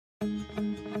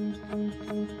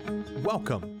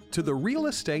Welcome to the Real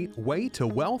Estate Way to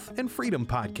Wealth and Freedom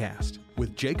podcast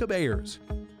with Jacob Ayers,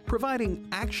 providing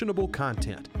actionable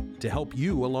content to help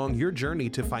you along your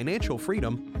journey to financial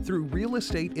freedom through real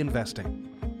estate investing.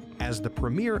 As the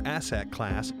premier asset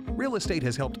class, real estate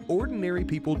has helped ordinary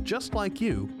people just like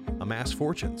you amass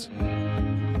fortunes.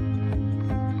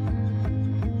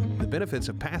 The benefits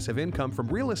of passive income from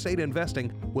real estate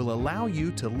investing will allow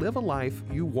you to live a life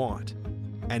you want.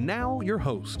 And now your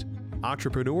host,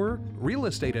 entrepreneur, real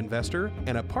estate investor,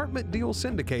 and apartment deal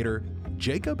syndicator,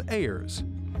 Jacob Ayers.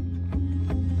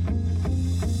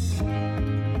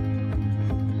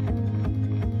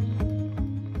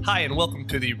 Hi, and welcome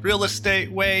to the Real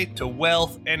Estate Way to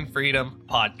Wealth and Freedom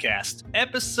podcast,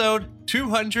 episode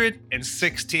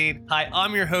 216. Hi,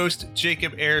 I'm your host,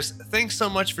 Jacob Ayers. Thanks so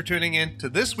much for tuning in to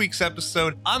this week's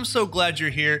episode. I'm so glad you're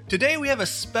here. Today we have a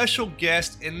special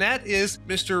guest, and that is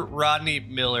Mr. Rodney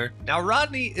Miller. Now,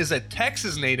 Rodney is a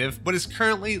Texas native, but is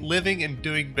currently living and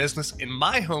doing business in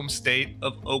my home state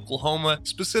of Oklahoma,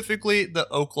 specifically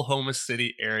the Oklahoma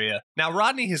City area. Now,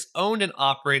 Rodney has owned and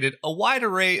operated a wide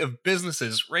array of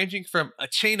businesses, ranging from a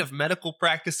chain of medical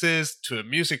practices to a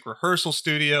music rehearsal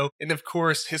studio, and of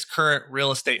course, his current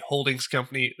real estate holdings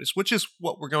company, which is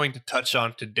what we're going to touch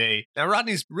on today. Now,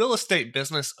 Rodney's real estate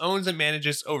business owns and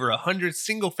manages over 100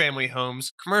 single-family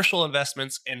homes, commercial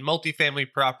investments, and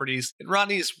multifamily properties. And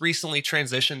Rodney has recently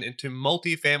transitioned into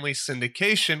multifamily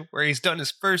syndication, where he's done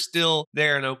his first deal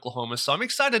there in Oklahoma. So I'm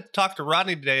excited to talk to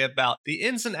Rodney today about the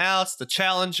ins and outs, the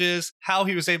challenges, how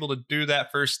he was able to do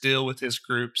that first deal with his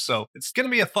group. So it's going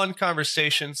to be a fun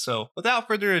conversation. So without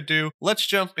further ado, let's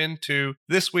jump into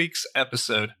this week's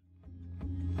episode.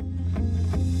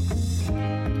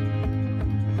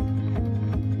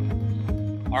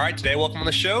 All right, today, welcome on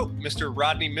the show, Mr.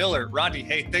 Rodney Miller. Rodney,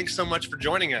 hey, thanks so much for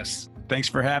joining us. Thanks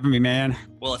for having me, man.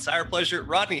 Well, it's our pleasure.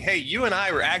 Rodney, hey, you and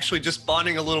I were actually just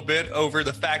bonding a little bit over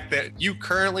the fact that you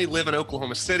currently live in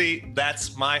Oklahoma City.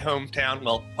 That's my hometown,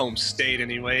 well, home state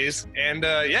anyways. And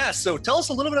so tell us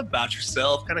a little bit about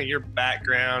yourself, kind of your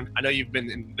background. I know you've been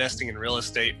investing in real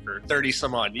estate for 30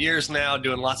 some odd years now,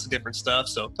 doing lots of different stuff.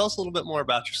 So tell us a little bit more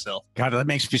about yourself. God, that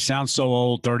makes me sound so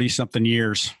old, 30 something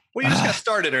years. Well, you just got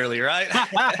started early, right?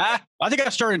 I think I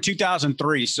started in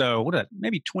 2003. So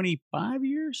maybe 25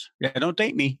 years? Yeah, don't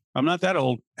date me. I'm not that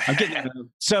old. I'm getting that.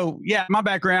 So yeah, my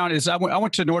background is I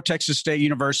went to North Texas State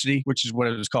University, which is what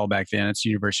it was called back then. It's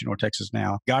University of North Texas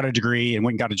now. Got a degree and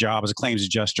went and got a job as a claims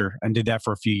adjuster and did that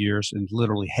for a few years and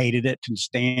literally hated it. Couldn't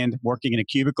stand working in a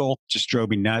cubicle. Just drove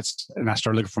me nuts. And I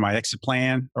started looking for my exit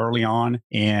plan early on.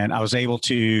 And I was able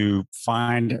to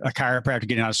find a chiropractor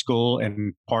getting out of school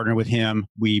and partner with him.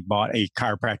 We bought a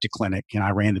chiropractic clinic and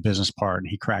I ran the business part and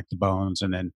he cracked the bones.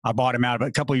 And then I bought him out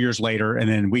a couple of years later. And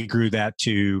then we grew that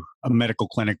to a medical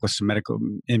clinic with some medical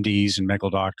MDs and medical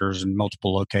doctors in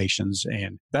multiple locations.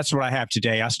 And that's what I have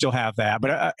today. I still have that.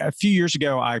 But a few years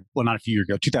ago, not a few years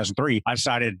ago, 2003, I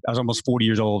decided I was almost 40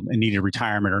 years old and needed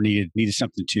retirement or needed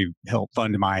something to help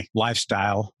fund my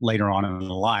lifestyle later on in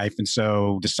life. And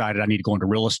so decided I need to go into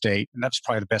real estate. And that's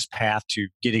probably the best path to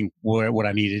getting what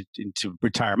I needed to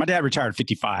retire. My dad retired at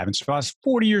 55. And so I was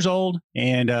 40 years old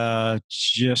and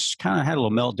just kind of had a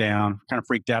little meltdown, kind of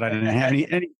freaked out. I didn't have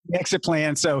any exit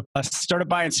plan. So I started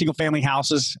buying single family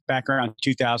houses back around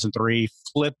 2003,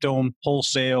 flipped them,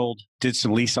 wholesaled, did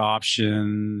some lease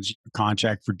options,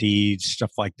 contract for deeds,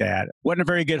 stuff like that. Wasn't a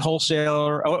very good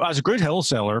wholesaler. I was a good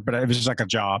wholesaler, but it was just like a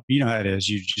job. You know how it is.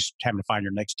 You just having to find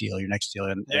your next deal.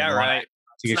 Yeah, right.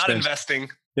 It's not investing.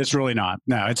 It's really not.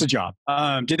 No, it's a job.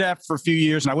 Did that for a few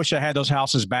years, and I wish I had those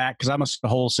houses back because I must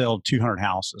have wholesaled 200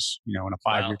 houses, in a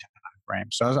 5-year time frame.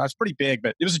 So I was pretty big,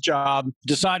 but it was a job.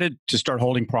 Decided to start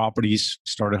holding properties,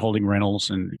 started holding rentals,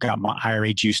 and got my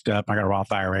IRA juiced up. I got a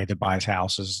Roth IRA that buys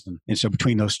houses. And so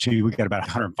between those two, we got about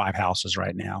 105 houses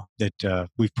right now that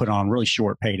we've put on really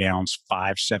short pay downs,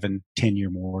 5, 7, 10-year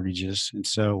mortgages. And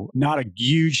so not a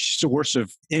huge source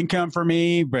of income for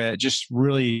me, but just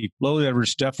really low leverage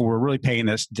stuff where we're really paying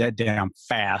this debt down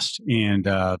fast. And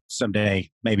someday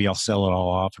maybe I'll sell it all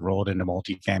off and roll it into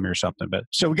multifamily or something. But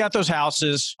so we got those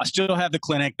houses. I still have the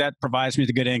clinic that provides me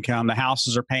the good income. The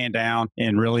houses are paying down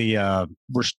and really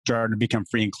we're starting to become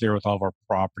free and clear with all of our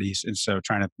properties. And so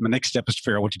my next step is to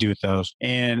figure out what to do with those.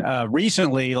 And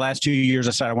recently, the last 2 years,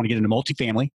 I decided I want to get into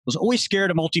multifamily. I was always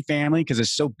scared of multifamily because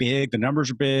it's so big. The numbers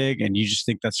are big and you just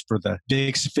think that's for the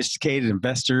big, sophisticated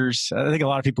investors. I think a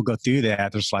lot of people go through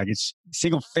that. There's like, it's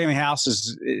single family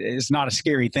houses is not a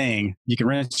scary thing. You can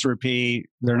rinse to repeat.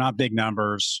 They're not big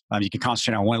numbers. You can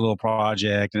concentrate on one little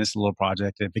project and it's a little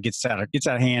project. If it gets out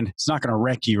of hand, it's not going to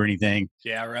wreck you or anything.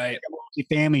 Yeah, right.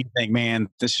 multifamily, you think, man,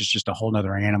 this is just a whole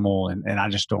nother animal. And I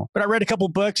just don't. But I read a couple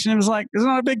books and it was like, it's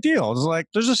not a big deal. It was like,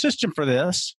 there's a system for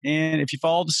this. And if you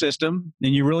follow the system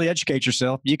and you really educate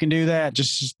yourself, you can do that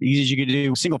just as easy as you can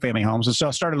do single family homes. And so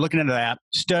I started looking into that,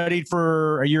 studied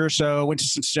for a year or so, went to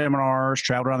some seminars,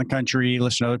 traveled around the country,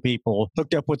 listened to other people,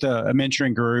 hooked up with a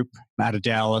mentoring group out of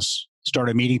Dallas.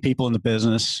 Started meeting people in the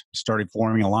business, started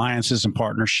forming alliances and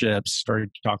partnerships,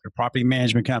 started talking to property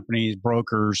management companies,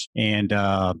 brokers, and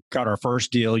got our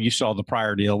first deal. You saw the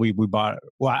prior deal. We bought,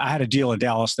 well, I had a deal in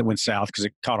Dallas that went south because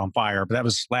it caught on fire, but that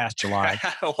was last July.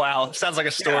 Wow. Sounds like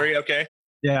a story. Yeah. Okay.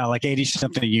 Yeah, like 80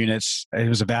 something units. It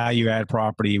was a value add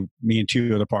property. Me and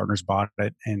two other partners bought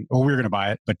it, and we were going to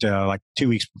buy it, but like 2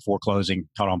 weeks before closing,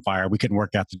 caught on fire. We couldn't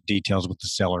work out the details with the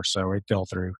seller, so it fell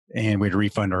through, and we had to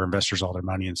refund our investors all their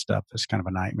money and stuff. It's kind of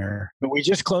a nightmare. But we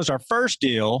just closed our first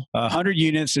deal, 100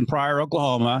 units in Pryor,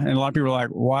 Oklahoma, and a lot of people are like,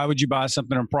 "Why would you buy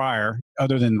something in Pryor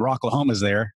other than Rocklahoma's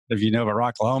there?" If you know about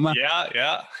Rocklahoma.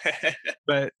 Yeah.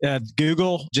 But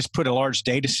Google just put a large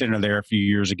data center there a few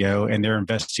years ago, and they're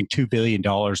investing $2 billion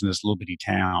in this little bitty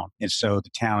town. And so the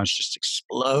town is just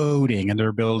exploding, and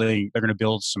they're going to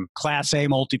build some Class A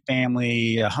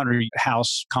multifamily,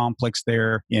 100-house complex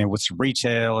there, with some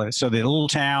retail. And so the little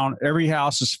town, every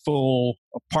house is full.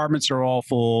 Apartments are all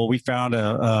full. We found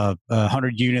a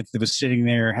 100 unit that was sitting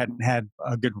there, hadn't had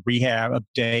a good rehab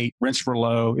update. Rents were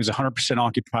low. It was 100%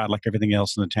 occupied like everything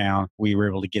else in the town. We were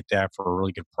able to get that for a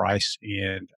really good price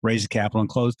and raise the capital and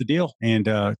close the deal. And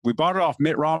we bought it off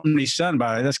Mitt Romney's son.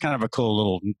 That's kind of a cool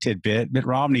little tidbit. Mitt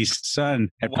Romney's son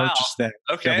had purchased that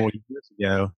several years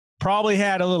ago. Probably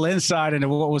had a little insight into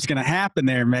what was going to happen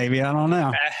there. Maybe, I don't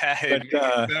know.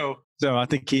 But, so I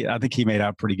think he made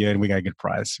out pretty good, and we got a good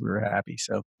price. We were happy.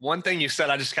 So one thing you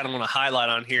said, I just kind of want to highlight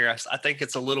on here. I think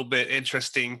it's a little bit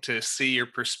interesting to see your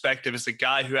perspective as a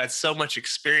guy who had so much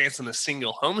experience in the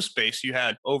single home space. You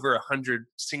had over 100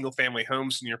 single family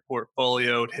homes in your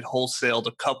portfolio, had wholesaled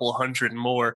a couple hundred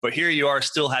more, but here you are,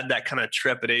 still had that kind of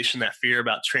trepidation, that fear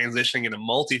about transitioning into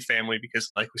multifamily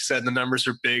because, like we said, the numbers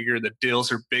are bigger, the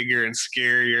deals are bigger and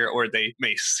scarier, or they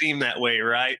may seem that way,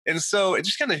 right? And so it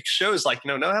just kind of shows, like,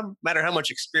 no matter how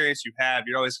much experience you have,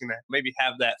 you're always going to maybe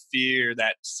have that fear,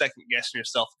 that second guessing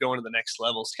yourself going to the next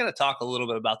level. So kind of talk a little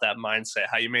bit about that mindset,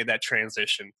 how you made that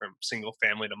transition from single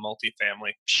family to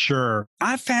multifamily. Sure.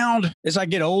 I found as I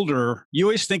get older, you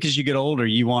always think as you get older,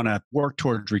 you want to work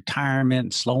towards retirement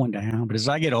and slowing down. But as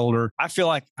I get older, I feel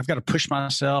like I've got to push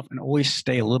myself and always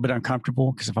stay a little bit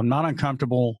uncomfortable, because if I'm not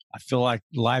uncomfortable, I feel like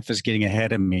life is getting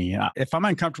ahead of me. If I'm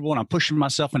uncomfortable and I'm pushing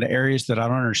myself into areas that I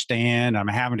don't understand, I'm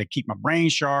having to keep my brain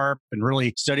sharp and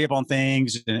really study up on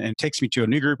things, and it takes me to a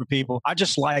new group of people. I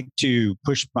just like to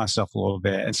push myself a little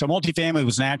bit. And so multifamily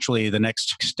was naturally the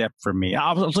next step for me.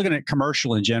 I was looking at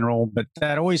commercial in general, but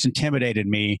that always intimidated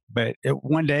me. But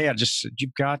one day I just said,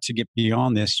 you've got to get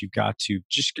beyond this. You've got to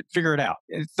just figure it out.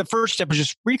 The first step was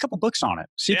just read a couple books on it.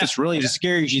 See if it's really as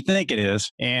scary as you think it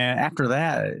is. And after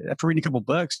that, after reading a couple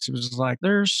books, it was like,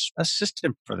 there's a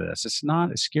system for this. It's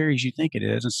not as scary as you think it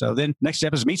is. And so then next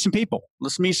step is meet some people.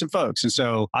 Let's meet some folks. And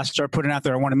so I started putting out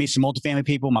there, I want to meet some multifamily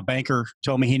people. My banker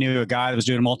told me he knew a guy that was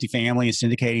doing multifamily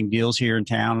and syndicating deals here in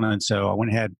town. And so I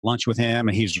went and had lunch with him,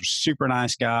 and he's a super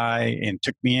nice guy and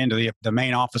took me into the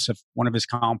main office of one of his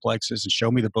complexes and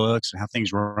showed me the books and how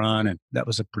things were run. And that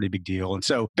was a pretty big deal. And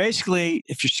so basically,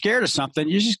 if you're scared of something,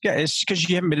 it's because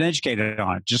you haven't been educated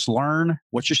on it. Just learn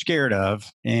what you're scared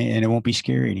of, and it won't be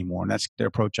scary anymore. And that's the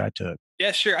approach I took.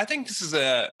 Yeah, sure. I think this is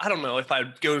I don't know if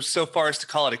I'd go so far as to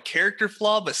call it a character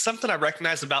flaw, but something I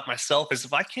recognize about myself is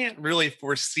if I can't really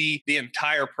foresee the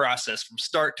entire process from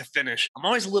start to finish, I'm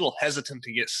always a little hesitant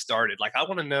to get started. Like, I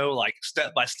want to know, like,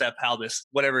 step by step how this,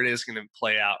 whatever it is, going to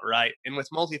play out, right? And with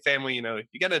multifamily,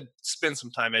 you got to spend some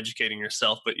time educating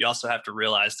yourself, but you also have to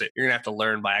realize that you're going to have to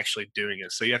learn by actually doing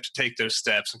it. So you have to take those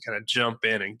steps and kind of jump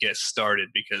in and get started,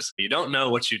 because you don't know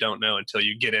what you don't know until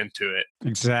you get into it.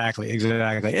 Exactly.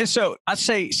 And so I'd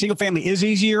say single family is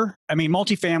easier. I mean,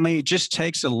 multifamily just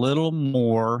takes a little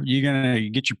more. You're going to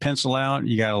get your pencil out.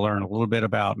 You got to learn a little bit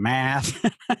about math.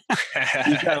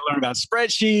 You got to learn about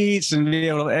spreadsheets and be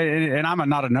able to, and I'm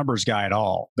not a numbers guy at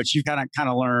all, but you kind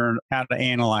of learn how to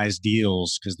analyze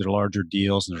deals, because they're larger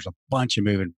deals and there's a bunch of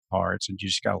moving parts, and you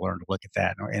just got to learn to look at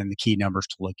that and the key numbers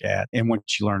to look at. And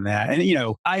once you learn that,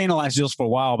 and I analyzed deals for a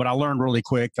while, but I learned really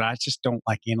quick that I just don't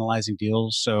like analyzing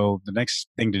deals. So the next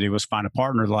thing to do was find a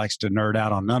partner that likes to nerd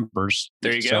out on numbers.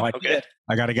 There you go. Okay.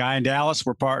 I got a guy in Dallas.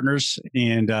 We're partners,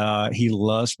 and he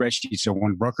loves spreadsheets. So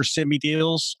when brokers send me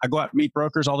deals, I go out and meet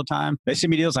brokers all the time. They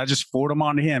send me deals. I just forward them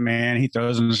on to him, man. He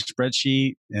throws them in a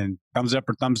spreadsheet and thumbs up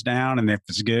or thumbs down. And if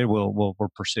it's good, we'll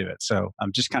pursue it. So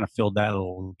I'm just kind of filled that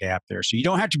little gap there. So you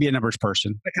don't have to be a numbers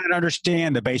person. I kind of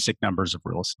understand the basic numbers of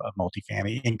real estate,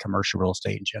 multifamily and commercial real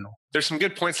estate in general. There's some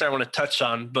good points that I want to touch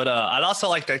on, but I'd also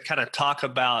like to kind of talk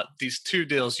about these two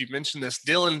deals. You mentioned this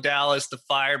deal in Dallas, the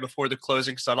fire before the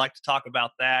closing. So I'd like to talk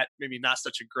about that. Maybe not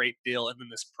such a great deal. And then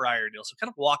this prior deal. So kind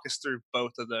of walk us through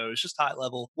both of those, just high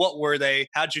level. What were they?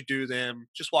 How'd you do them?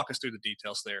 Just walk us through the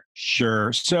details there.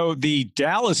 Sure. So the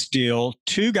Dallas deal,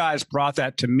 two guys brought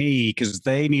that to me because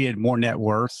they needed more net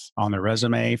worth on their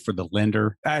resume for the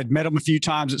lender. I had met them a few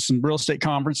times at some real estate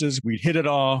conferences. We'd hit it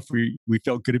off. We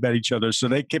felt good about each other. So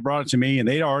they brought it to me, and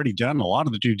they'd already done a lot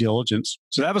of the due diligence.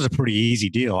 So that was a pretty easy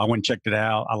deal. I went and checked it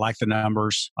out. I liked the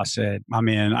numbers. I said, I'm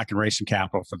in. I can raise some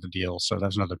capital for the deal. So that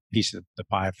was another piece of the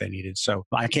pie if they needed. So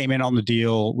I came in on the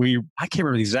deal. I can't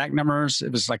remember the exact numbers.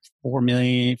 It was like 4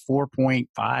 million,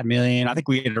 4.5 million. I think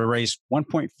we had to raise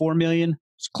 1.4 million.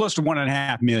 It's close to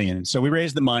 1.5 million. So we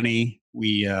raised the money.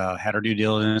 We had our due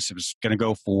diligence. It was going to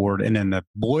go forward. And then the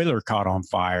boiler caught on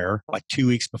fire like 2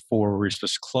 weeks before we were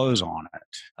supposed to close on it.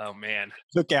 Oh, man.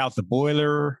 Took out the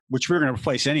boiler, which we were going to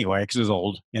replace anyway because it was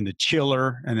old, and the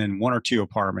chiller, and then 1 or 2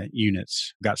 apartment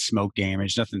units got smoke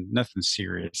damage. Nothing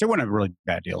serious. It wasn't a really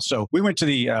bad deal. So we went to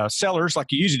the sellers like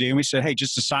you usually do, and we said, hey,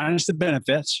 just assign us the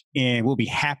benefits, and we'll be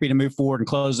happy to move forward and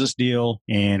close this deal,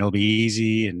 and it'll be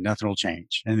easy, and nothing will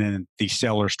change. And then the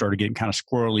sellers started getting kind of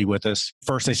squirrely with us.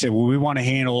 First, they said, well, we want to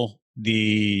handle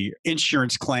the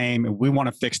insurance claim and we want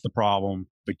to fix the problem,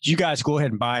 but you guys go ahead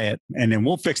and buy it and then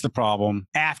we'll fix the problem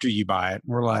after you buy it.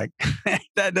 We're like,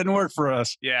 that doesn't work for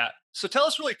us. Yeah. So tell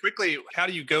us really quickly, how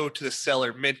do you go to the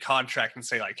seller mid-contract and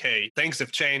say like, hey, things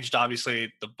have changed.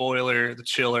 Obviously, the boiler, the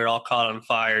chiller, all caught on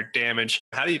fire, damage.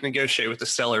 How do you negotiate with the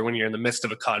seller when you're in the midst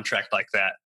of a contract like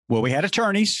that? Well, we had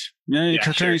attorneys.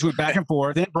 Attorneys went back and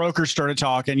forth. Then brokers started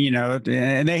talking,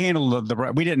 and they handled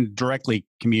we didn't directly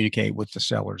communicate with the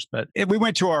sellers, but we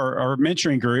went to our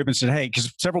mentoring group and said, hey,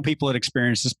 because several people had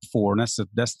experienced this before. And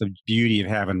that's the beauty of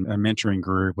having a mentoring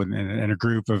group and a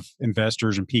group of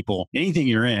investors and people, anything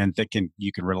you're in that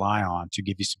you can rely on to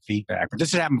give you some feedback. But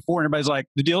this had happened before. And everybody's like,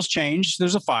 the deal's changed.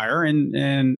 There's a fire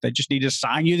and they just need to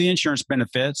assign you the insurance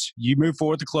benefits. You move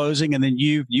forward to closing and then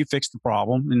you fix the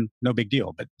problem and no big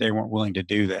deal. But they weren't willing to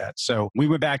do that. So we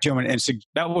went back to them and said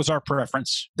that was our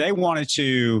preference. They wanted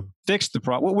to fix the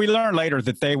problem. Well, we learned later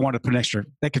that they wanted to put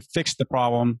they could fix the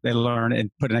problem. They learned and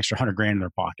put an extra $100,000 in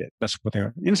their pocket. That's what they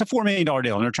were. And it's a $4 million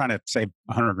deal and they're trying to save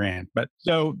 $100,000. But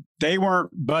so they weren't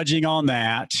budging on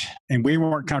that. And we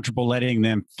weren't comfortable letting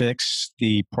them fix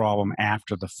the problem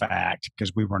after the fact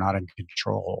because we were not in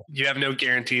control. You have no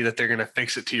guarantee that they're going to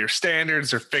fix it to your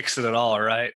standards or fix it at all,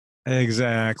 right?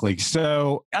 Exactly.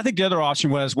 So I think the other option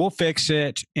was we'll fix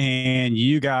it and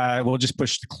we'll just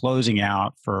push the closing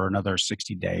out for another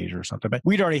 60 days or something. But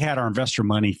we'd already had our investor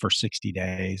money for 60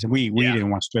 days and we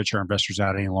didn't want to stretch our investors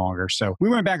out any longer. So we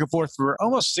went back and forth for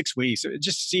almost 6 weeks. It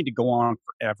just seemed to go on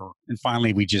forever. And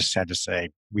finally, we just had to say,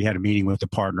 we had a meeting with the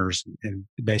partners and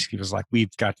basically was like,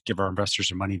 we've got to give our investors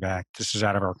their money back. This is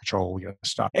out of our control. We got to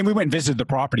stop. And we went and visited the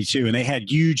property too. And they had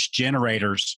huge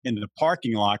generators in the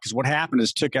parking lot because what happened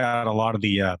is took out a lot of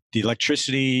the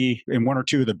electricity in 1 or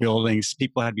 2 of the buildings.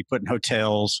 People had to be put in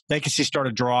hotels. Vacancy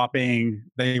started dropping.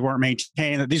 They weren't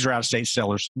maintaining it. These are out-of-state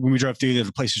sellers. When we drove through there,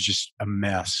 the place was just a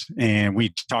mess. And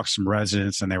we talked to some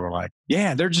residents and they were like,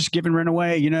 yeah, they're just giving rent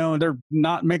away. They're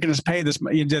not making us pay this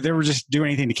money. They were just doing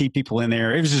anything to keep people in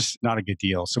there. It was just not a good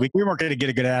deal. So we weren't going to get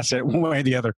a good asset one way or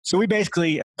the other. So we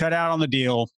basically cut out on the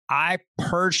deal. I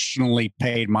personally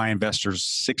paid my investors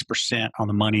 6% on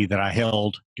the money that I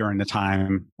held during the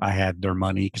time I had their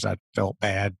money because I felt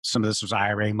bad. Some of this was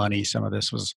IRA money. Some of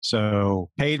this was, so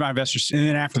paid my investors. And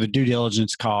then after the due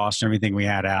diligence costs and everything we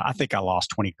had out, I think I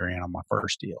lost $20,000 on my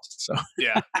first deal. So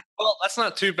yeah. Well, that's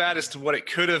not too bad as to what it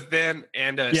could have been.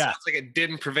 And it sounds like it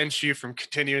didn't prevent you from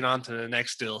continuing on to the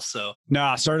next deal. So no,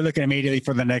 I started looking immediately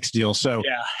for the next deal. So,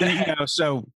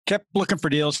 so kept looking for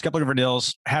deals,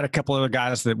 had a couple other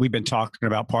guys that we've been talking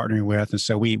about partnering with. And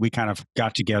so we kind of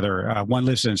got together. One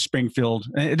lives in Springfield.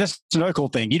 And that's another cool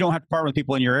thing. You don't have to partner with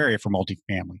people in your area for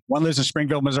multifamily. One lives in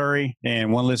Springfield, Missouri,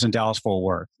 and one lives in Dallas-Fort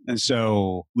Worth. And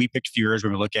so we picked a few areas we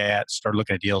would look at, started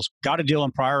looking at deals. Got a deal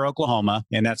in Pryor, Oklahoma,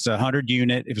 and that's a 100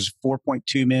 unit. It was a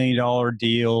 $4.2 million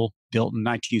deal. Built in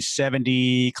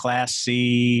 1970, Class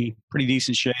C, pretty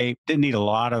decent shape. Didn't need a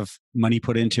lot of money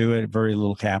put into it, very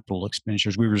little capital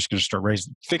expenditures. We were just going to start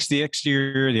fix the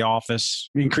exterior, the office,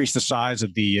 increase the size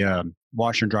of the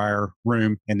washer and dryer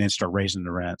room, and then start raising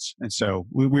the rents. And so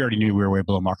we already knew we were way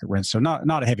below market rent. So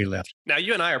not a heavy lift. Now,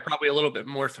 you and I are probably a little bit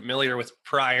more familiar with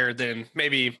Pryor than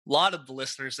maybe a lot of the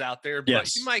listeners out there, but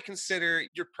Yes. you might consider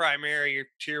your primary, your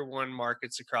tier one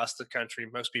markets across the country,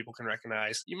 most people can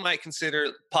recognize. You might consider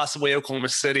possibly Oklahoma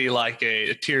City like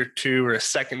a tier two or a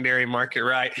secondary market,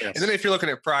 right? Yes. And then if you're looking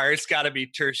at Pryor, it's got to be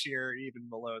tertiary, even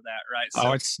below that,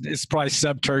 right? So, it's probably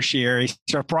sub-tertiary.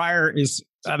 So Pryor is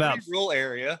about rural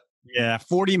area. Yeah,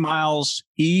 40 miles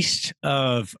east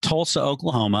of Tulsa,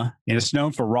 Oklahoma. And it's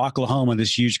known for Rocklahoma,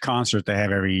 this huge concert they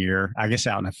have every year, I guess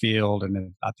out in the field. And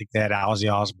then I think they had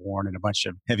Ozzy Osbourne and a bunch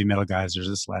of heavy metal guys there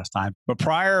this last time. But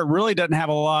Pryor really doesn't have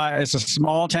a lot. It's a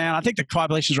small town. I think the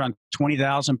population is around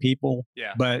 20,000 people.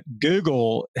 Yeah. But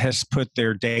Google has put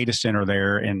their data center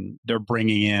there, and they're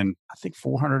bringing in, I think,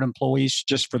 400 employees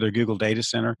just for their Google data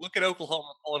center. Look at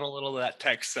Oklahoma pulling a little of that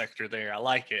tech sector there. I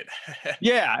like it.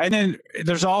 Yeah. And then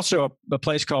there's also a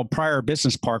place called Pryor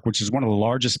Business Park, which is one of the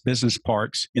largest business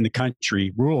parks in the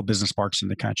country, rural business parks in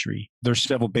the country. There's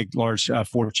several big, large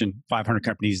Fortune 500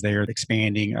 companies there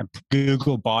expanding.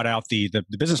 Google bought out the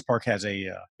business park has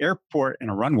a airport and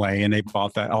a runway, and they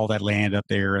bought all that land up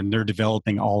there, and they're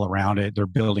developing all around it. They're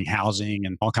building housing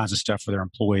and all kinds of stuff for their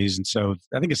employees. And so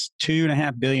I think it's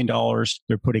 $2.5 billion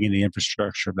they're putting in the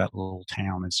infrastructure of that little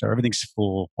town. And so everything's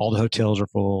full. All the hotels are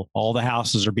full. All the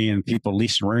houses are being people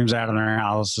leasing rooms out of their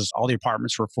houses. All the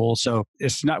apartments were full. So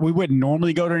it's not, we wouldn't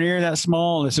normally go to an area that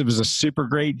small unless it was a super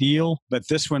great deal. But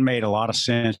this one made a lot of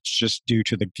sense just due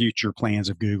to the future plans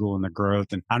of Google and the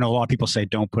growth. And I know a lot of people say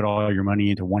don't put all your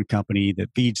money into one company that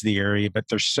feeds the area, but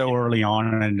they're so early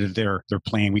on into their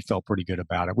plan. We felt pretty good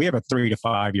about it. We have a 3 to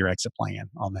 5 year exit plan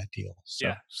on that deal. So.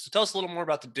 Yeah. So tell us a little more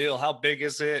about the deal. How big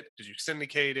is it? Did you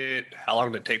syndicate it? How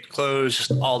long did it take to close?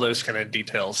 Just all those kind of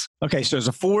details. Okay. So it's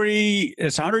a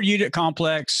 100 unit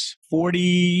complex,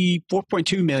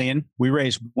 4.2 million. We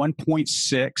raised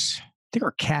 1.6. I think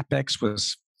our CapEx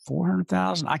was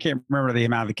 400,000. I can't remember the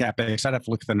amount of the CapEx. I'd have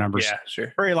to look at the numbers. Yeah,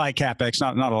 sure. Very light CapEx,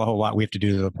 not a whole lot we have to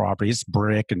do to the property. It's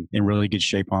brick and in really good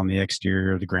shape on the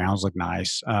exterior. The grounds look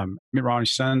nice. Mitt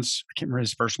Romney's sons, I can't remember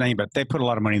his first name, but they put a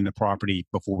lot of money in the property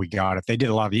before we got it. They did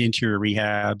a lot of the interior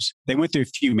rehabs. They went through a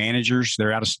few managers.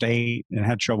 They're out of state and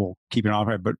had trouble keeping it off.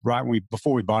 But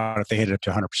before we bought it, they hit it up to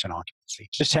 100% occupancy.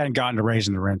 Just hadn't gotten to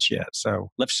raising the rents yet.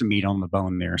 So left some meat on the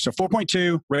bone there. So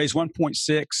 4.2, raised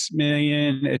 1.6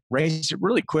 million. It raised it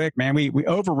really quick, man. We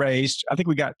over raised. I think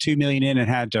we got 2 million in and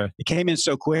it came in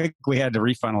so quick, we had to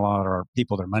refund a lot of our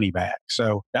people their money back.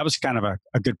 So that was kind of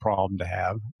a good problem to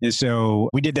have. And so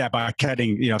we did that by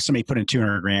cutting, if somebody put in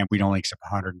 200 grand, we'd only accept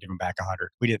 100 and give them back 100.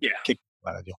 We did kick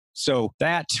out of the deal. So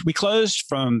that we closed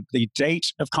from the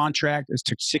date of contract. It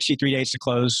took 63 days to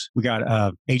close. We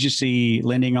got agency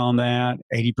lending on that,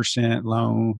 80%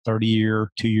 loan, 30-year,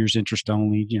 2 years interest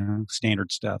only,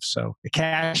 standard stuff. So the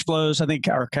cash flows, I think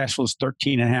our cash flow is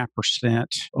 13.5%,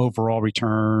 overall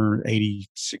return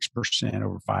 86%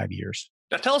 over 5 years.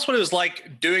 Now, tell us what it was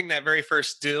like doing that very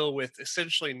first deal with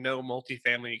essentially no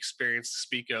multifamily experience to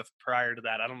speak of prior to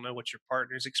that. I don't know what your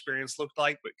partner's experience looked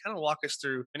like, but kind of walk us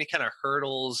through any kind of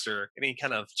hurdles or any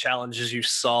kind of challenges you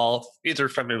saw, either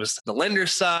from it was the lender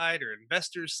side or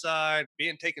investor side,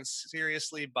 being taken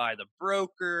seriously by the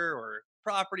broker or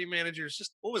property managers.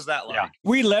 Just what was that like? Yeah.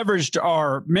 We leveraged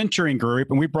our mentoring group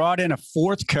and we brought in a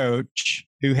fourth coach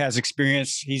who has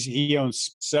experience. He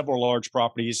owns several large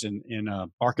properties in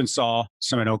Arkansas,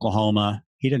 some in Oklahoma.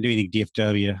 He doesn't do anything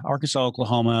DFW. Arkansas,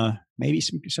 Oklahoma, maybe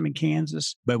some in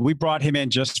Kansas. But we brought him in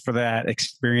just for that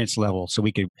experience level so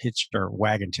we could hitch our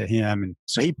wagon to him. And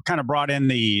so he kind of brought in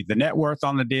the net worth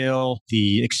on the deal,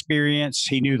 the experience.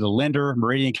 He knew the lender,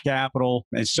 Meridian Capital.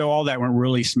 And so all that went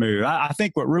really smooth. I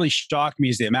think what really shocked me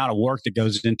is the amount of work that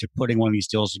goes into putting one of these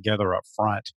deals together up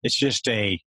front. It's just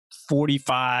a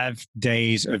 45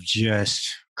 days of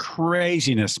just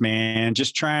craziness, man.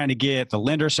 Just trying to get the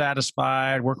lender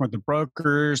satisfied, working with the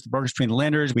brokers between the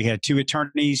lenders. We had two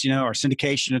attorneys, our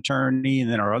syndication attorney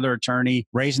and then our other attorney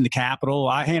raising the capital.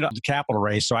 I handled the capital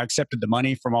raise. So I accepted the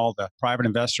money from all the private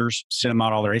investors, sent them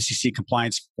out all their SEC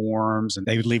compliance forms, and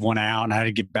they would leave one out and I had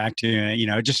to get back to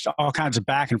it. Just all kinds of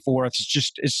back and forth.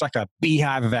 It's like a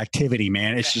beehive of activity,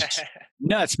 man. It's just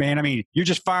nuts, man. I mean, you're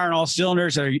just firing all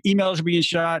cylinders. Emails are being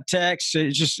shot, texts.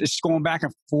 It's going back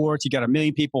and forth. You got a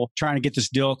million people trying to get this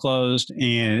deal closed,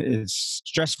 and it's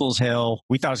stressful as hell.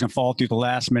 We thought it was going to fall through the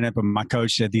last minute, but my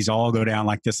coach said these all go down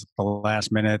like this at the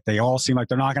last minute. They all seem like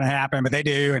they're not going to happen, but they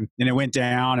do. And then it went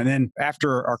down. And then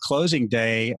after our closing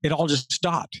day, it all just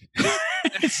stopped.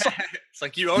 It's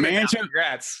like you own it now. Management,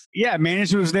 Congrats. yeah,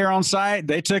 management was there on site.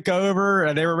 They took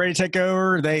over. They were ready to take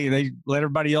over. They let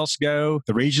everybody else go.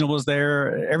 The regional was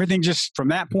there. Everything just from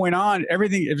that point on,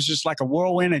 everything, it was just like a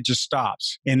whirlwind. It just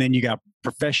stops. And then you got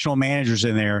professional managers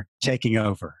in there taking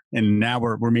over. And now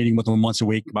we're meeting with them once a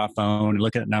week by phone and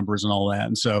looking at numbers and all that.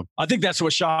 And so I think that's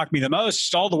what shocked me the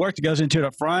most, all the work that goes into it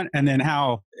up front, and then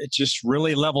how it just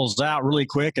really levels out really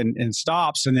quick and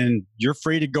stops. And then you're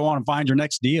free to go on and find your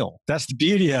next deal. That's the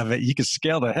beauty of it. You can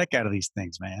scale the heck out of these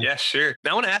things, man. Yeah, sure.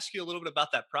 Now I want to ask you a little bit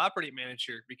about that property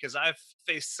manager, because I've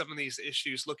faced some of these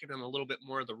issues looking in a little bit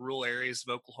more of the rural areas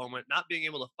of Oklahoma, not being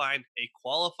able to find a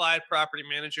qualified property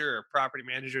manager or a property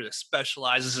manager that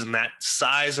specializes in that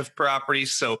size of property.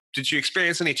 So did you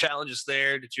experience any challenges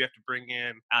there? Did you have to bring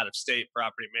in out-of-state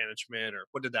property management, or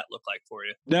what did that look like for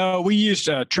you? No, we used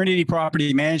Trinity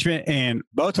Property Management, and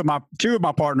two of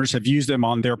my partners have used them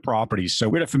on their properties. So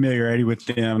we had a familiarity with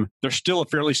them. They're still a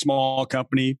fairly small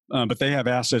company, but they have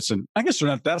assets, and I guess they're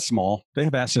not that small. They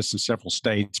have assets in several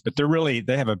states, but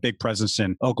they have a big presence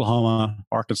in Oklahoma,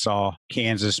 Arkansas,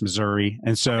 Kansas, Missouri.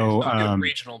 And so a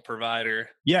regional provider.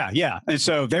 Yeah. And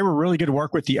so they were really good to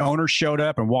work with. The owner showed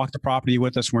up and walked the property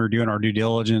with us when we were doing our due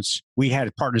diligence. We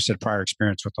had partners that had prior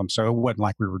experience with them. So it wasn't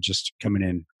like we were just coming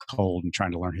in cold and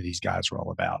trying to learn who these guys were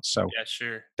all about. So yeah,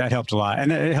 sure. That helped a lot.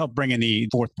 And it helped bring in the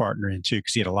fourth partner in too,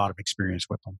 because he had a lot of experience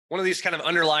with them. One of these kind of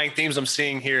underlying themes I'm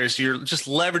seeing here is you're just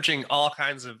leveraging all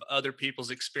kinds of other people's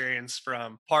experience,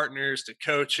 from partners to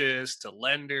coaches to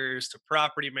lenders to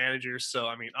property managers. So,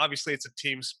 I mean, obviously it's a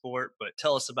team sport, but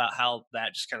tell us about how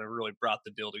that just kind of really brought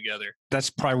the deal together. That's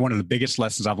probably one of the biggest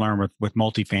lessons I've learned with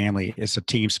multifamily. It's a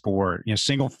team sport.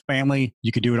 Single family,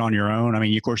 you could do it on your own. I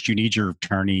mean, of course, you need your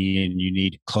attorney and you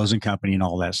need closing company and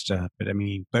all that stuff. But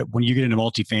when you get into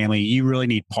multifamily, you really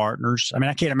need partners. I mean,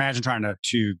 I can't imagine trying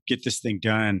to get this thing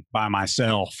done by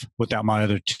myself without my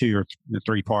other two or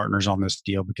three partners on this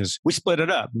deal, because we split it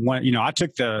up. I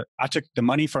took the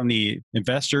money from the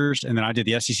investors, and then I did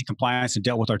the SEC compliance and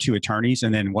dealt with our two attorneys.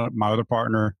 And then my other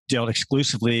partner dealt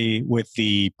exclusively with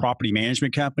the property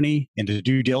management company and the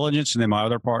due diligence. And then my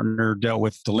other partner dealt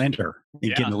with the lender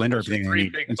and getting the lender everything they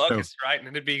need. Big buckets, right? And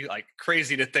it'd be like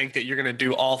crazy to think that you're going to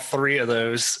do all three of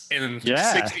those in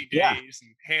 60 days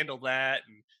and handle that.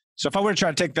 And so if I would have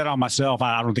tried to take that on myself,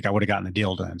 I don't think I would have gotten the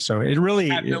deal done. So it really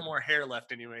have no more hair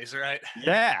left anyways, right?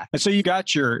 Yeah. And so you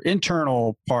got your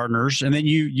internal partners, and then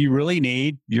you really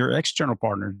need your external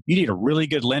partner. You need a really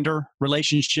good lender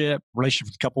relationship with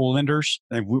a couple of lenders.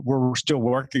 And we're still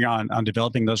working on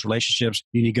developing those relationships.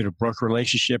 You need to get a broker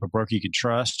relationship, a broker you can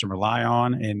trust and rely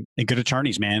on, and good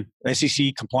attorneys, man.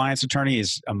 SEC compliance attorney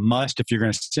is a must if you're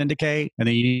going to syndicate. And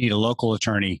then you need a local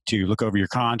attorney to look over your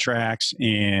contracts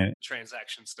and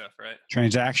transaction stuff. Right.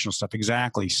 Transactional stuff.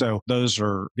 Exactly. So those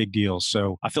are big deals.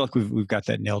 So I feel like we've got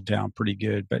that nailed down pretty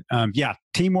good. But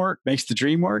teamwork makes the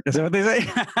dream work. Is that what they say?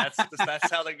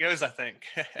 That's how that goes, I think.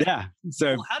 Yeah.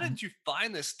 So how did you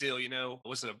find this deal?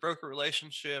 Was it a broker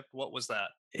relationship? What was that?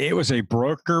 It was a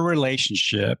broker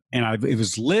relationship, and it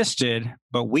was listed,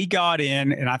 but we got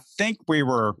in, and I think we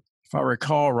were, if I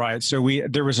recall right, so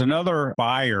there was another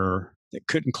buyer that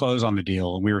couldn't close on the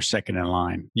deal, and we were second in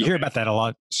line. You hear about that a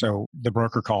lot. So the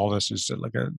broker called us and said,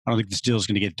 look, I don't think this deal is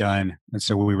going to get done. And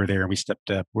so we were there and we stepped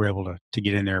up. We were able to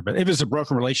get in there. But it was a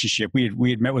broker relationship. We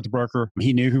had met with the broker.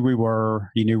 He knew who we were.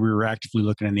 He knew we were actively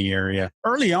looking in the area.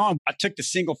 Early on, I took the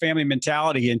single family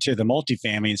mentality into the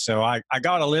multifamily. And so I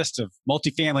got a list of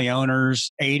multifamily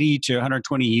owners, 80 to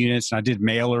 120 units, and I did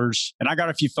mailers. And I got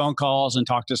a few phone calls and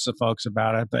talked to some folks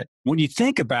about it. But when you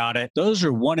think about it, those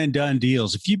are one and done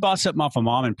deals. If you bought something off a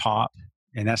mom and pop,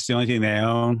 and that's the only thing they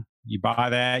own, you buy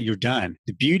that, you're done.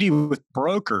 The beauty with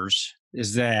brokers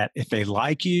is that if they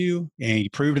like you and you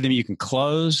prove to them you can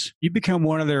close, you become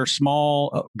one of their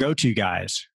small go-to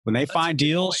guys. When they find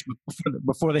deals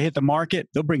before they hit the market,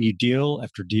 they'll bring you deal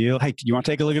after deal. Hey, do you want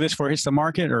to take a look at this before it hits the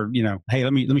market? Or, hey,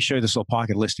 let me show you this little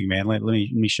pocket listing, man. Let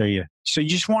me show you. So you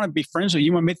just want to be friends with,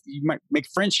 you might make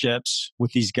friendships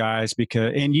with these guys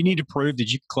and you need to prove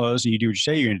that you can close and you do what you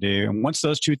say you're going to do. And once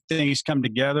those two things come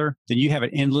together, then you have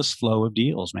an endless flow of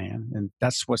deals, man. And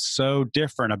that's what's so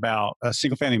different about a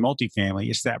single family, multifamily.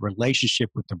 It's that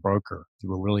relationship with the broker that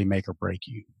will really make or break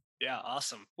you. Yeah,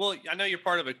 awesome. Well, I know you're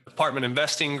part of a apartment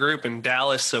investing group in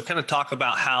Dallas. So kind of talk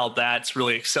about how that's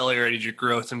really accelerated your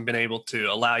growth and been able to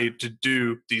allow you to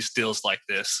do these deals like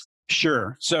this.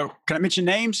 Sure. So can I mention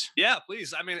names? Yeah,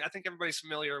 please. I mean, I think everybody's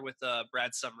familiar with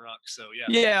Brad Sumrock. So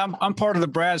yeah. Yeah, I'm part of the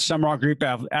Brad Sumrock group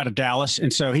out of Dallas.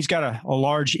 And so he's got a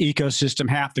large ecosystem.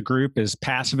 Half the group is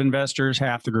passive investors.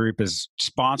 Half the group is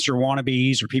sponsor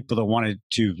wannabes or people that wanted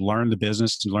to learn the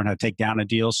business and learn how to take down a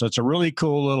deal. So it's a really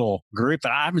cool little group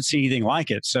that I haven't seen anything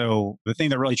like it. So the thing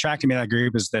that really attracted me to that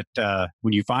group is that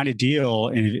when you find a deal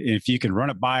and if you can run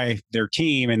it by their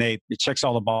team and it checks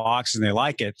all the boxes and they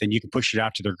like it, then you can push it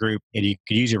out to their group and you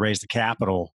can usually raise the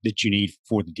capital that you need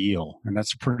for the deal. And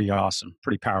that's a pretty awesome,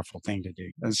 pretty powerful thing to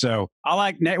do. And so I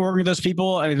like networking with those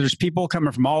people. I mean, there's people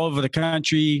coming from all over the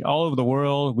country, all over the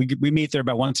world. We meet there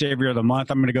about once every other month.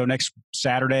 I'm going to go next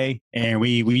Saturday, and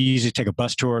we usually take a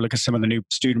bus tour, look at some of the new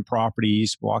student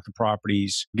properties, walk the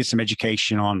properties, get some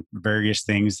education on various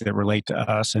things that relate to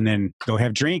us, and then go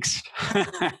have drinks,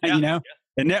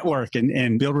 and network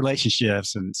and build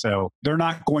relationships. And so they're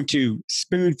not going to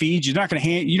spoon feed you. They're not going to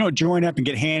you don't join up and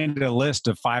get handed a list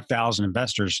of 5,000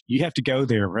 investors. You have to go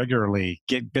there regularly,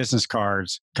 get business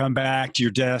cards, come back to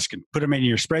your desk and put them in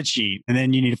your spreadsheet. And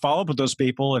then you need to follow up with those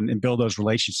people and build those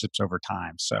relationships over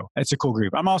time. So it's a cool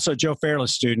group. I'm also a Joe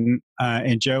Fairless student,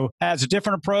 and Joe has a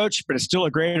different approach, but it's still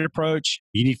a great approach.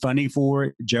 You need funding for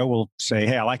it. Joe will say,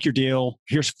 hey, I like your deal.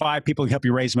 Here's 5 people who can help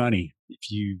you raise money. If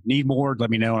you need more, let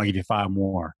me know and I'll give you 5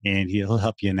 more. And he'll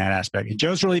help you in that aspect. And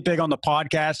Joe's really big on the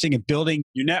podcasting and building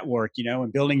your network,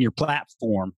 and building your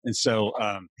platform. And so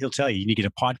he'll tell you need to get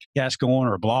a podcast going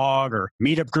or a blog or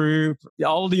meetup group,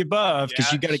 all of the above,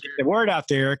 because you got to get the word out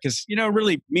there. Because,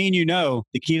 really, me and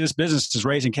the key to this business is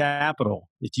raising capital.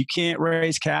 If you can't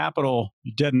raise capital,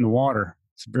 you're dead in the water.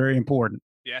 It's very important.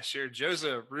 Yeah, sure. Joe's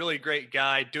a really great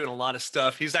guy doing a lot of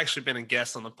stuff. He's actually been a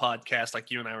guest on the podcast, like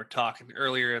you and I were talking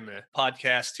earlier in the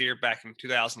podcast here back in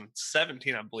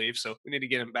 2017, I believe. So we need to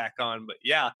get him back on. But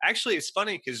yeah, actually, it's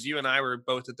funny because you and I were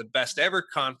both at the Best Ever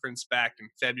conference back in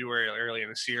February early in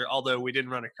this year, although we didn't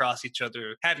run across each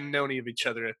other, hadn't known of each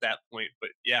other at that point.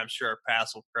 But yeah, I'm sure our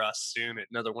paths will cross soon at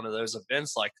another one of those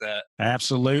events like that.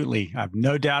 Absolutely. I have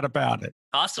no doubt about it.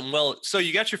 Awesome. Well, so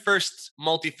you got your first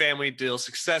multifamily deal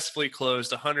successfully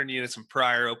closed, 100 units in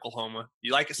Pryor, Oklahoma.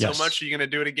 You like it so much, are you going to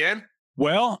do it again?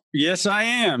 Well, yes, I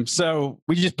am. So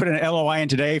we just put an LOI in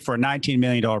today for a $19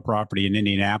 million property in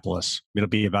Indianapolis. It'll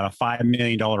be about a $5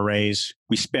 million raise.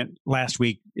 We spent last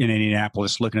week in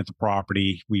Indianapolis looking at the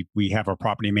property. We have our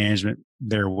property management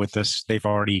there with us. They've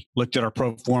already looked at our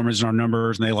pro formas and our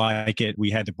numbers and they like it. We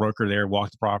had the broker there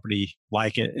walk the property,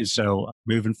 like it. And so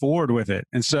moving forward with it.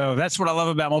 And so that's what I love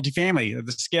about multifamily,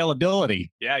 the scalability.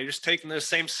 Yeah, you're just taking those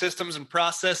same systems and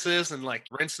processes and like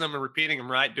rinsing them and repeating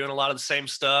them, right? Doing a lot of the same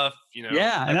stuff,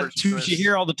 Yeah, and that's what you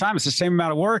hear all the time. It's the same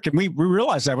amount of work. And we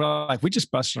realized that. We're like, we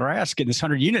just busted our ass getting this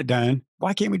 100 unit done.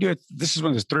 Why can't we do it? This is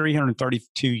one of those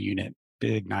 332 unit.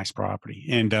 Big, nice property.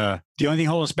 And the only thing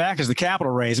holding us back is the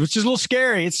capital raise, which is a little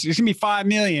scary. It's going to be $5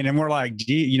 million. And we're like,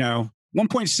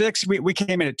 1.6, we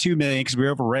came in at $2 million because we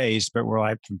overraised, but we're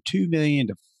like from $2 million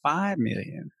to $5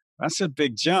 million. That's a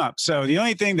big jump. So the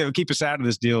only thing that would keep us out of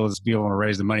this deal is being able to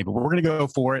raise the money, but we're going to go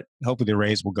for it. Hopefully the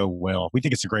raise will go well. We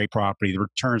think it's a great property. The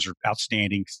returns are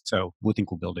outstanding. So we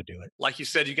think we'll be able to do it. Like you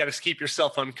said, you got to keep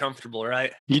yourself uncomfortable,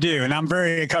 right? You do. And I'm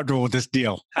very uncomfortable with this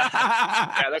deal.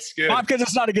 Yeah, that's good. Not because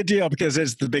it's not a good deal, because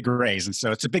it's the big raise. And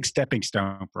so it's a big stepping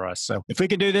stone for us. So if we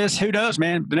can do this, who knows,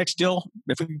 man? The next deal,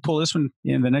 if we can pull this one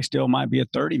in, the next deal might be a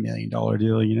 $30 million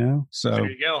deal, So there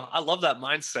you go. I love that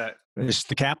mindset. It's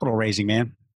the capital raising,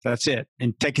 man. That's it.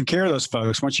 And taking care of those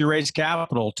folks. Once you raise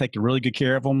capital, taking really good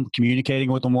care of them,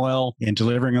 communicating with them well, and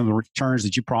delivering them the returns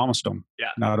that you promised them. Yeah.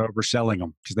 Not overselling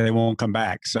them because they won't come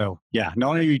back. So yeah, not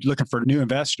only are you looking for new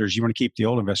investors, you want to keep the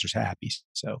old investors happy.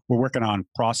 So we're working on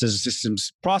processes and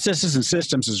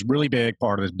systems is a really big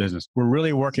part of this business. We're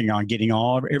really working on getting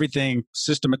everything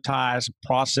systematized,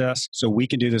 processed, so we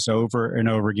can do this over and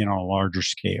over again on a larger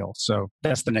scale. So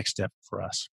that's the next step for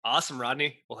us. Awesome,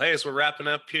 Rodney. Well, hey, as we're wrapping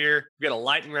up here, we've got a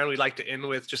lightning round we'd like to end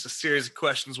with. Just a series of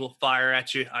questions we'll fire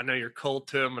at you. I know you're cold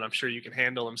to them, and I'm sure you can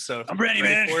handle them. So I'm ready,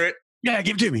 man. For it. Yeah,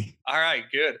 give it to me. All right,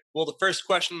 good. Well, the first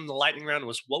question in the lightning round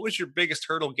was, what was your biggest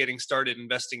hurdle getting started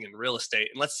investing in real estate?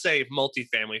 And let's say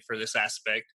multifamily for this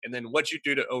aspect. And then what'd you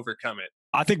do to overcome it?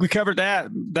 I think we covered that.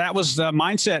 That was the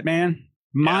mindset, man.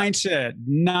 Mindset.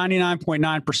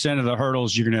 99.9% of the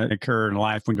hurdles you're going to occur in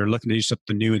life when you're looking to do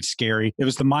something new and scary. It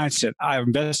was the mindset. I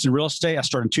invested in real estate. I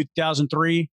started in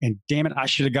 2003, and damn it, I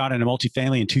should have gotten into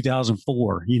multifamily in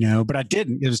 2004, but I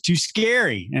didn't. It was too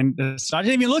scary. And so I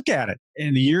didn't even look at it.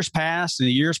 And the years passed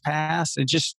and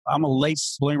I'm a late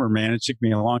bloomer, man. It took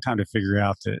me a long time to figure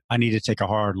out that I need to take a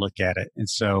hard look at it. And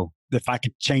so if I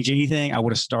could change anything, I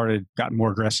would have gotten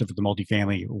more aggressive with the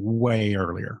multifamily way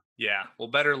earlier. Yeah. Well,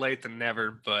 better late than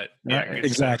never, but yeah,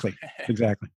 exactly.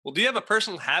 Exactly. Well, do you have a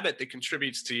personal habit that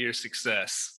contributes to your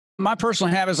success? My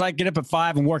personal habit is I get up at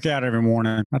 5 and work out every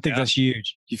morning. I think that's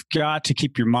huge. You've got to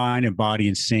keep your mind and body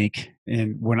in sync.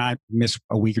 And when I miss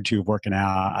a week or two of working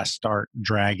out, I start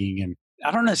dragging, and I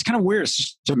don't know. It's kind of weird. It's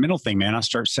just a mental thing, man. I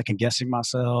start second guessing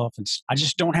myself, and I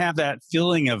just don't have that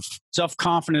feeling of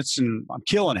self-confidence, and I'm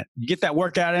killing it. You get that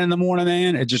workout in the morning,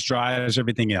 man, it just drives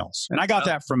everything else. And I got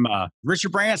that from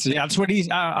Richard Branson. That's what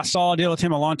I saw a deal with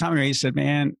him a long time ago. He said,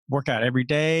 man, work out every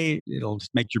day. It'll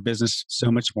make your business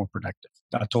so much more productive.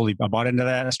 I bought into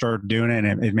that. I started doing it,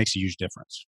 and it makes a huge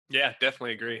difference. Yeah,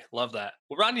 definitely agree. Love that.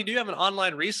 Well, Rodney, do you have an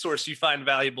online resource you find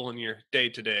valuable in your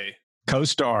day-to-day?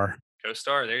 CoStar.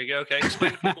 CoStar. There you go. Okay.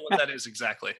 Explain to people what that is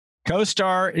exactly.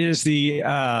 CoStar is the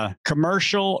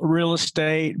commercial real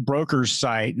estate broker's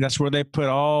site. That's where they put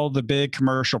all the big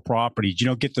commercial properties. You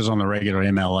don't get those on the regular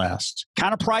MLS.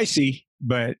 Kind of pricey,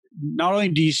 but not only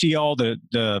do you see all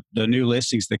the new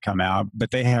listings that come out, but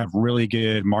they have really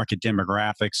good market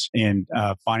demographics and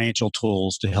financial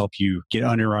tools to help you get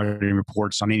underwriting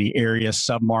reports on any area,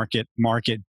 submarket,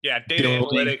 market. Yeah, data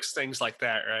analytics, things like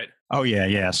that, right? Oh,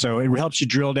 yeah. So it helps you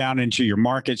drill down into your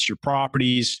markets, your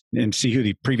properties, and see who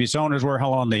the previous owners were, how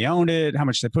long they owned it, how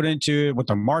much they put into it, what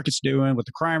the market's doing, what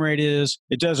the crime rate is.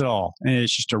 It does it all. And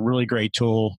it's just a really great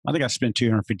tool. I think I spend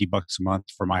 $250 a month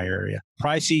for my area.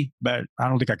 Pricey, but I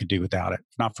don't think I could do without it.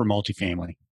 Not for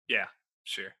multifamily. Yeah,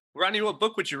 sure. Rodney, what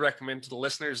book would you recommend to the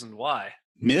listeners and why?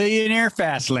 Millionaire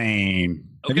Fastlane.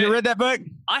 Okay. Have you read that book?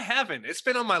 I haven't. It's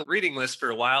been on my reading list for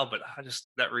a while, but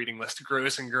that reading list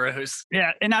grows and grows.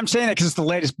 Yeah, and I'm saying that because it's the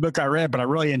latest book I read, but I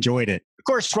really enjoyed it. Of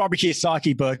course, Robert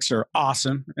Kiyosaki books are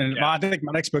awesome, and I think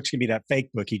my next book's gonna be that fake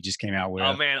book he just came out with.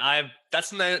 Oh man,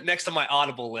 that's next on my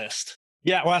Audible list.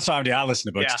 Yeah, well, that's what I do. I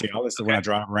listen to books too. I listen when I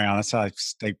drive around. That's how I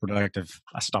stay productive.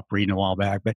 I stopped reading a while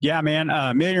back. But yeah, man,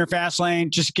 Millionaire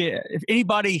Fastlane, if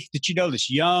anybody that you know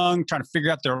that's young, trying to figure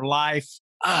out their life,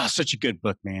 such a good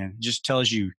book, man. It just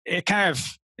tells you, it kind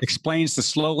of explains the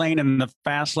slow lane and the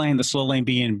fast lane. The slow lane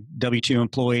being W-2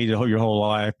 employee your whole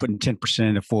life, putting 10%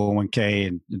 into 401k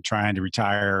and trying to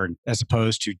retire, as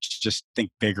opposed to just think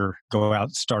bigger, go out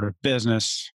and start a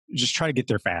business. Just try to get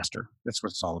there faster. That's what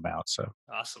it's all about. So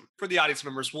awesome. For the audience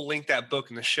members, we'll link that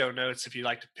book in the show notes if you'd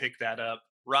like to pick that up.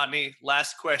 Rodney,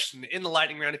 last question. In the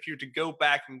lightning round, if you were to go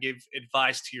back and give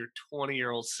advice to your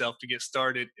 20-year-old self to get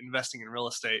started investing in real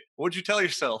estate, what would you tell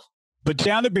yourself? Put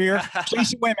down the beer,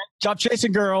 chasing women, stop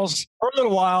chasing girls for a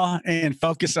little while, and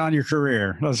focus on your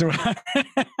career.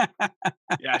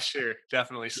 Yeah, sure.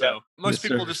 Definitely so. Yeah. Most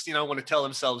people just, want to tell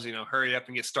themselves, hurry up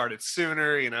and get started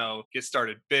sooner, get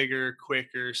started bigger,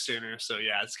 quicker, sooner. So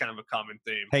yeah, it's kind of a common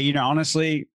theme. Hey,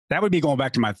 honestly, that would be going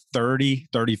back to my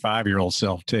 35-year-old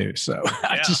self too. So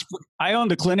I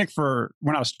owned a clinic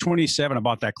when I was 27, I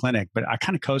bought that clinic, but I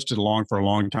kind of coasted along for a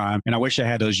long time. And I wish I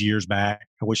had those years back.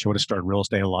 I wish I would have started real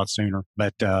estate a lot sooner,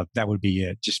 but that would be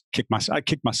it. Just I'd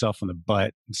kick myself in the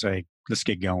butt and say, let's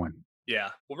get going. Yeah.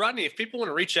 Well, Rodney, if people want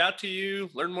to reach out to you,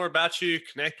 learn more about you,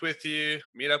 connect with you,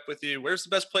 meet up with you, where's the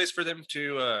best place for them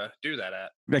to do that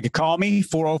at? They could call me,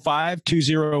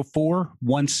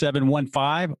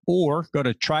 405-204-1715, or go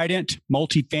to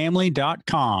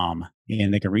tridentmultifamily.com,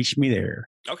 and they can reach me there.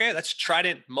 Okay, that's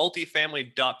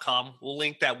tridentmultifamily.com. We'll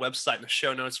link that website in the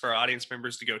show notes for our audience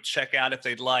members to go check out if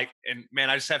they'd like. And man,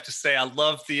 I just have to say, I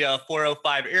love the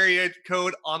 405 area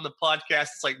code on the podcast.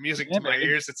 It's like music to my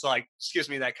ears. It's like, just gives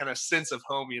me that kind of sense of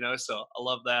home, so I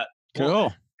love that. Cool.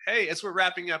 Well, hey, as we're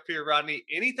wrapping up here, Rodney,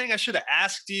 anything I should have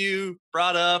asked you,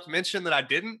 brought up, mentioned that I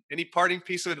didn't? Any parting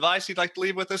piece of advice you'd like to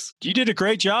leave with us? You did a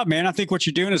great job, man. I think what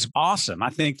you're doing is awesome. I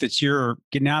think that you're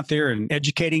getting out there and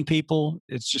educating people.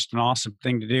 It's just an awesome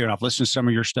thing to do. And I've listened to some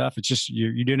of your stuff. It's just,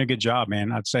 you're doing a good job,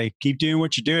 man. I'd say keep doing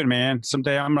what you're doing, man.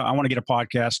 Someday I want to get a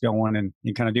podcast going and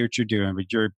kind of do what you're doing,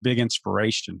 but you're a big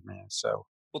inspiration, man. So,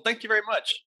 well, thank you very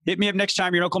much. Hit me up next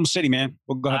time you're in Oklahoma City, man.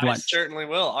 We'll go have lunch. I certainly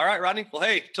will. All right, Rodney. Well,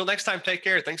 hey, till next time, take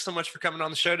care. Thanks so much for coming on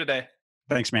the show today.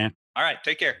 Thanks, man. All right,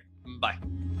 take care. Bye.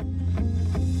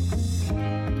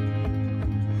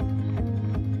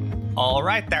 All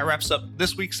right, that wraps up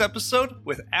this week's episode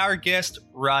with our guest,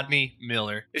 Rodney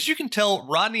Miller. As you can tell,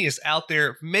 Rodney is out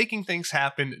there making things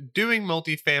happen, doing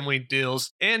multifamily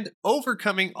deals, and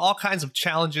overcoming all kinds of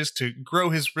challenges to grow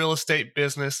his real estate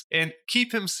business and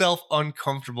keep himself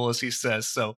uncomfortable, as he says.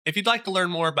 So if you'd like to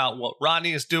learn more about what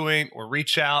Rodney is doing or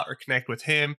reach out or connect with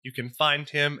him, you can find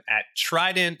him at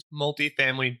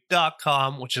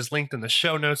tridentmultifamily.com, which is linked in the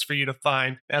show notes for you to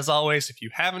find. As always, if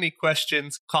you have any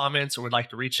questions, comments, or would like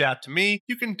to reach out to me,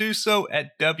 you can do so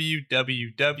at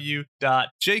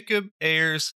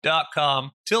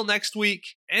www.jacobayers.com. Till next week,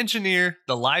 engineer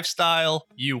the lifestyle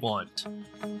you want.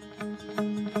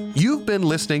 You've been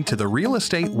listening to the Real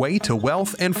Estate Way to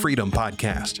Wealth and Freedom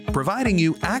podcast, providing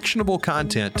you actionable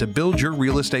content to build your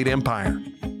real estate empire.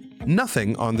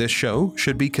 Nothing on this show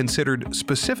should be considered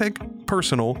specific,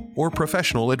 personal, or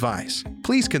professional advice.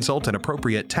 Please consult an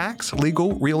appropriate tax,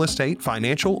 legal, real estate,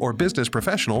 financial, or business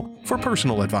professional for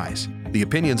personal advice. The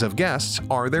opinions of guests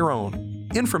are their own.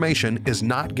 Information is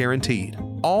not guaranteed.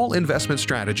 All investment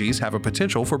strategies have a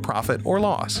potential for profit or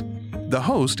loss. The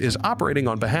host is operating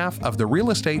on behalf of the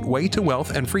Real Estate Way to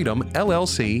Wealth and Freedom,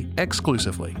 LLC,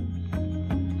 exclusively.